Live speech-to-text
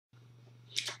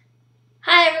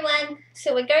Hi everyone,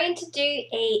 so we're going to do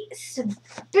a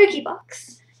spooky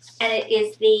box and it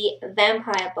is the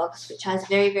vampire box, which I was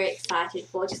very excited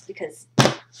for just because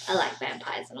I like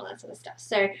vampires and all that sort of stuff.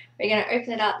 So we're going to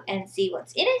open it up and see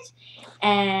what's in it,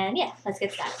 and yeah, let's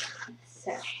get started.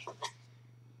 So,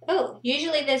 oh,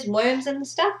 usually there's worms and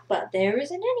stuff, but there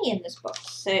isn't any in this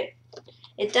box. So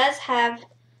it does have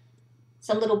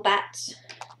some little bats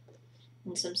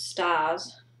and some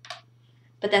stars.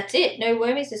 But that's it. No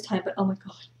wormies this time. But oh my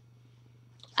god,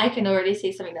 I can already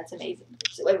see something that's amazing.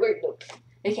 So I won't look.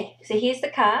 Okay, so here's the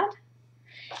card.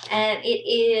 And it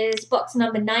is box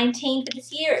number 19 for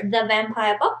this year, the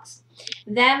Vampire Box.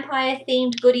 Vampire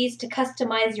themed goodies to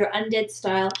customize your undead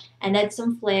style and add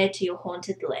some flair to your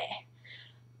haunted lair.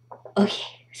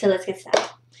 Okay, so let's get started.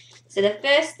 So the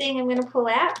first thing I'm going to pull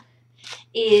out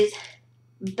is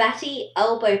Batty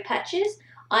elbow patches.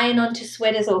 Iron onto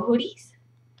sweaters or hoodies.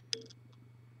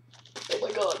 Oh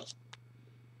my god.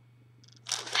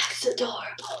 That's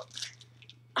adorable.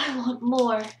 I want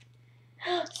more.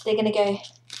 So they're going to go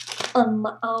on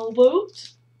my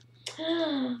elbows.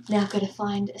 Now I've got to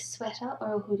find a sweater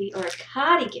or a hoodie or a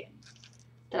cardigan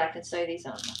that I can sew these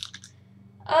on.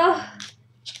 Oh,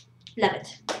 love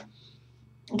it.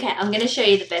 Okay, I'm going to show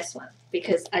you the best one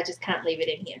because I just can't leave it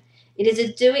in here. It is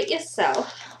a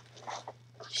do-it-yourself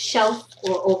shelf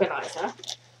or organizer,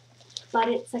 but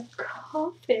it's a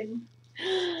coffin.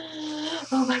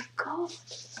 Oh my god.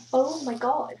 Oh my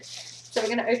god. So we're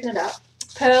going to open it up.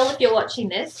 Pearl, if you're watching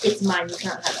this, it's mine. You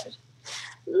can't have it.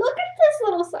 Look at this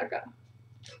little sucker.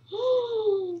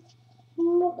 Oh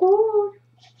my god.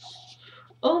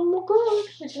 Oh my god.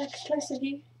 Would you like a closer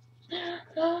view?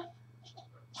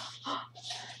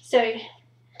 So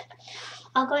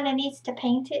I'm going to need to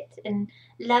paint it and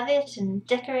love it and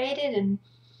decorate it. And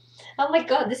oh my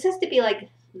god, this has to be like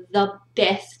the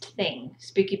best thing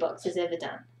Spooky Box has ever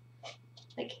done.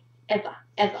 Like, ever.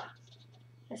 I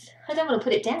don't want to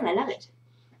put it down. I love it.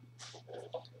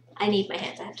 I need my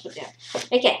hands. I have to put it down.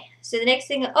 Okay, so the next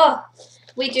thing... Oh,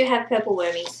 we do have purple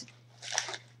wormies.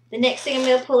 The next thing I'm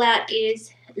going to pull out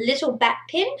is Little Bat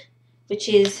Pin, which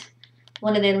is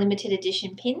one of their limited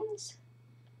edition pins.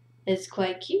 It's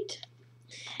quite cute.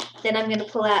 Then I'm going to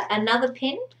pull out another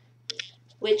pin,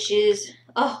 which is...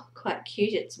 Oh, quite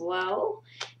cute as well.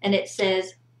 And it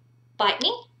says, "Bite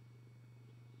me."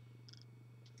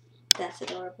 That's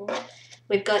adorable.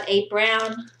 We've got a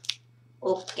brown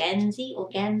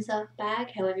organza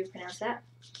bag, however you pronounce that.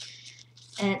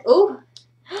 And oh,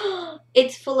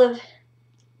 it's full of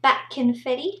bat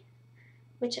confetti,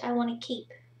 which I want to keep.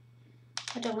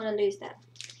 I don't want to lose that.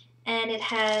 And it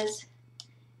has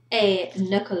a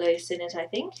necklace in it, I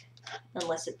think.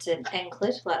 Unless it's an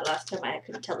anklet. Like last time I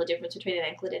couldn't tell the difference between an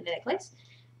anklet and a necklace.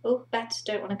 Oh, bats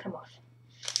don't want to come off.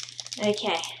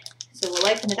 Okay, so we'll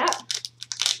open it up.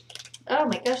 Oh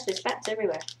my gosh, there's bats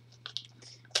everywhere.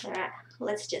 Alright,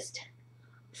 let's just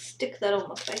stick that on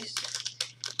my face.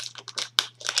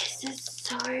 This is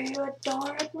so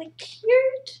adorably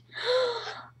cute.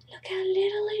 Look how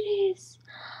little it is.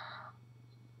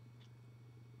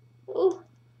 Ooh.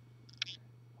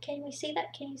 Can we see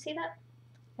that? Can you see that?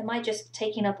 Am I just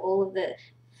taking up all of the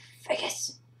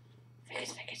focus?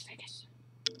 Focus.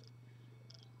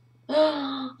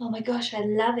 Oh my gosh, I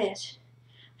love it.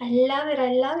 I love it.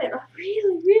 I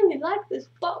really like this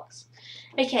box.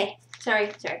 Okay,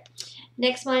 sorry.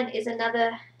 Next one is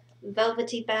another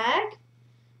velvety bag.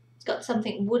 It's got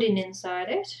something wooden inside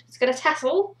it. It's got a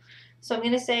tassel. So I'm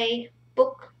going to say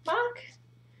bookmark.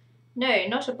 No,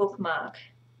 not a bookmark.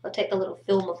 I'll take the little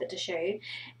film of it to show you.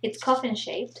 It's coffin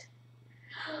shaped.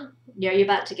 Yeah, you're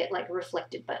about to get like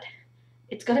reflected, but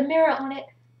it's got a mirror on it.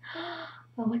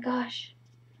 Oh my gosh.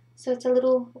 So it's a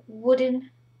little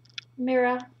wooden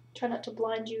mirror. Try not to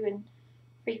blind you and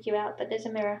freak you out, but there's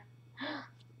a mirror.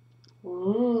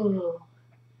 Ooh,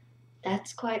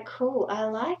 that's quite cool. I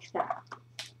like that.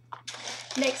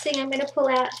 Next thing I'm going to pull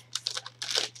out.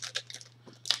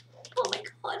 Oh my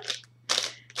god.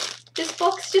 This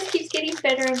box just keeps getting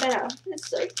better and better. It's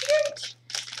so cute.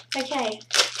 Okay.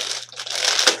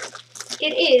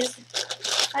 It is,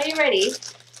 are you ready?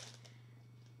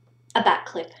 A bat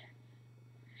clip.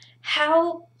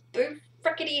 How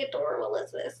frickety adorable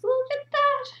is this? Look at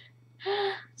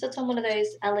that. So it's on one of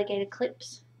those alligator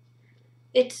clips.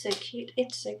 It's so cute.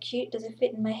 It's so cute. Does it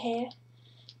fit in my hair?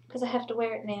 Because I have to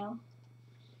wear it now.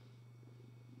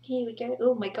 Here we go.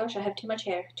 Oh my gosh, I have too much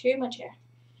hair. Too much hair.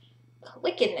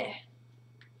 Click in there.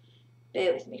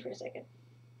 Bear with me for a second.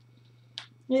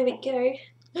 There we go.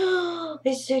 Oh,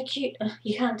 it's so cute.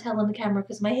 You can't tell on the camera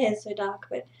because my hair is so dark,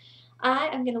 but I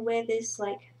am going to wear this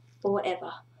like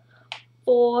forever.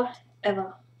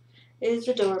 Forever. It is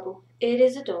adorable. It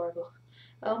is adorable.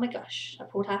 Oh my gosh, I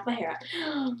pulled half my hair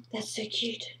out. That's so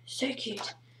cute. So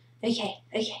cute. Okay,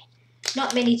 okay.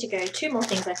 Not many to go. 2 more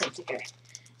things I think to go.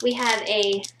 We have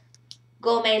a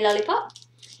gourmet lollipop.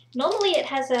 Normally it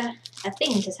has a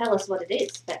thing to tell us what it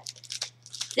is, but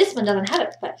this one doesn't have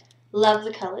it, but love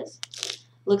the colours.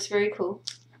 Looks very cool.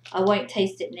 I won't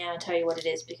taste it now and tell you what it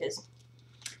is because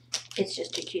it's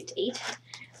just too cute to eat.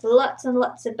 Lots and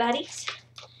lots of baddies.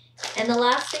 And the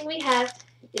last thing we have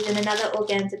is in another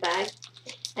organza bag,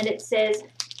 and it says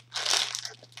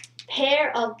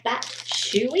pair of bat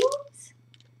shoe wings.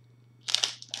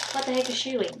 What the heck are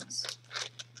shoe wings?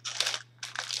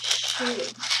 Shoe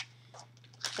wings.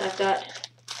 So I've got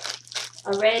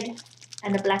a red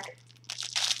and a black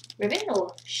ribbon,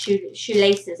 or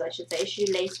shoelaces I should say,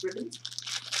 shoelace ribbon.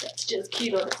 That's just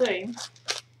cute on its own.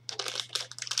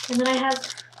 And then I have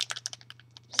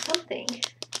something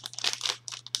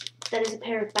that is a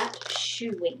pair of bat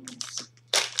shoe wings.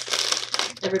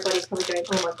 Everybody's probably going,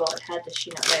 oh my god, how does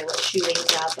she not know what shoe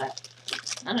wings are? But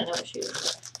I don't know what shoe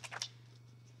wings are.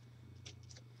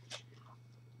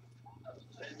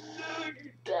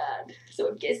 Bad. So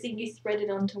I'm guessing you spread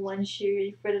it onto one shoe,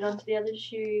 you spread it onto the other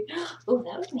shoe. Oh,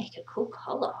 that would make a cool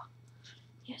collar.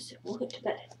 Yes, it would.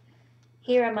 But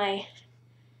here are my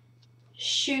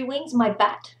shoe wings, my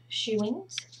bat shoe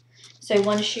wings. So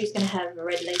one shoe's going to have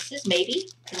red laces, maybe,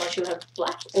 and one shoe will have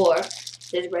black, or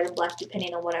there's red and black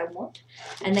depending on what I want.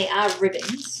 And they are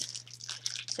ribbons.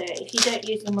 So if you don't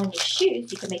use them on your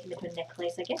shoes, you can make them into a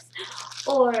necklace, I guess.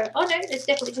 Or, oh no, there's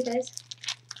definitely 2 pairs.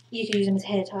 You can use them as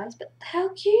hair ties, but how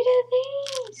cute are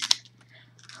these?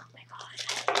 Oh my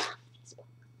god, I love these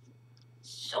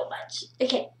so much.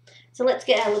 Okay, so let's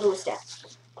get our little list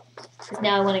out. Because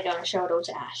now I want to go and show it all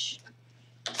to Ash.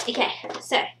 Okay,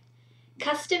 so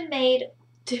custom made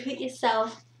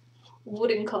do-it-yourself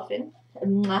wooden coffin,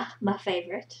 my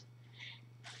favourite.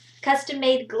 Custom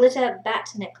made glitter bat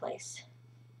necklace.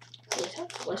 Glitter?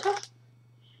 Glitter?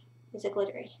 Is it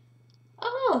glittery?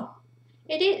 Oh,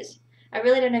 it is. I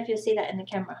really don't know if you'll see that in the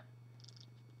camera.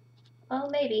 Oh,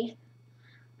 maybe.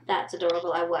 That's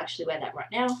adorable. I will actually wear that right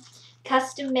now.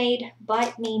 Custom made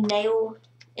Bite Me nail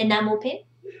enamel pin.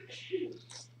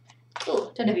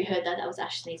 Oh, don't know if you heard that. That was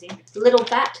Ash sneezing. Little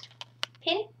bat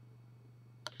pin.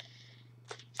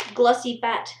 Glossy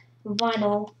bat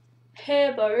vinyl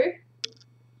herbo.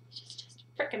 Which is just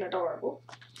freaking adorable.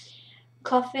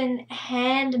 Coffin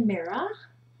hand mirror.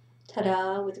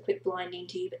 Ta-da, with a quick blinding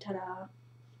to you, but ta-da.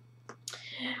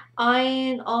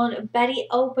 Iron on baddie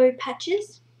elbow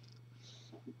patches,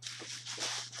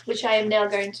 which I am now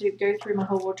going to go through my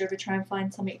whole wardrobe and try and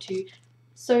find something to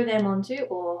sew them onto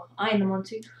or iron them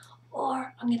onto,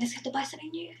 or I'm going to have to buy something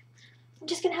new. I'm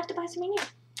just going to have to buy something new.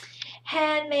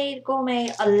 Handmade gourmet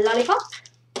lollipop.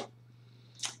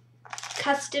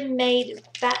 Custom made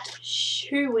bat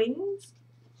shoe wings.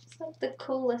 It's like the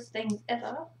coolest things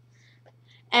ever.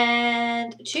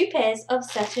 And 2 pairs of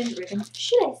satin ribbon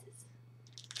shoelaces.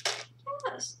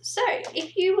 Yes. So,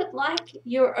 if you would like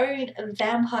your own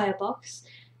vampire box,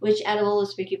 which out of all the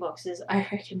spooky boxes I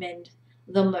recommend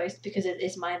the most because it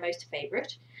is my most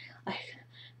favourite. Like,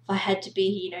 if I had to be,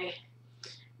 you know,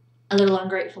 a little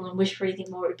ungrateful and wish for anything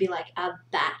more, it would be like a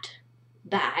bat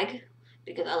bag,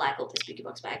 because I like all the spooky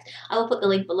box bags. I will put the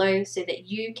link below so that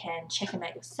you can check them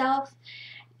out yourself.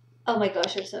 Oh my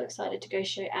gosh, I'm so excited to go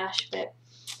show Ash, but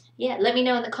yeah, let me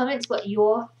know in the comments what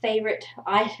your favourite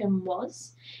item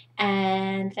was.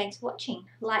 And thanks for watching.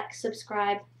 Like,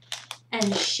 subscribe,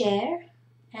 and share.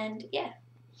 And yeah,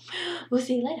 we'll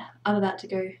see you later. I'm about to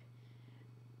go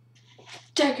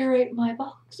decorate my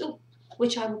box,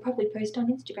 which I will probably post on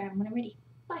Instagram when I'm ready.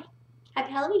 Bye.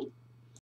 Happy Halloween.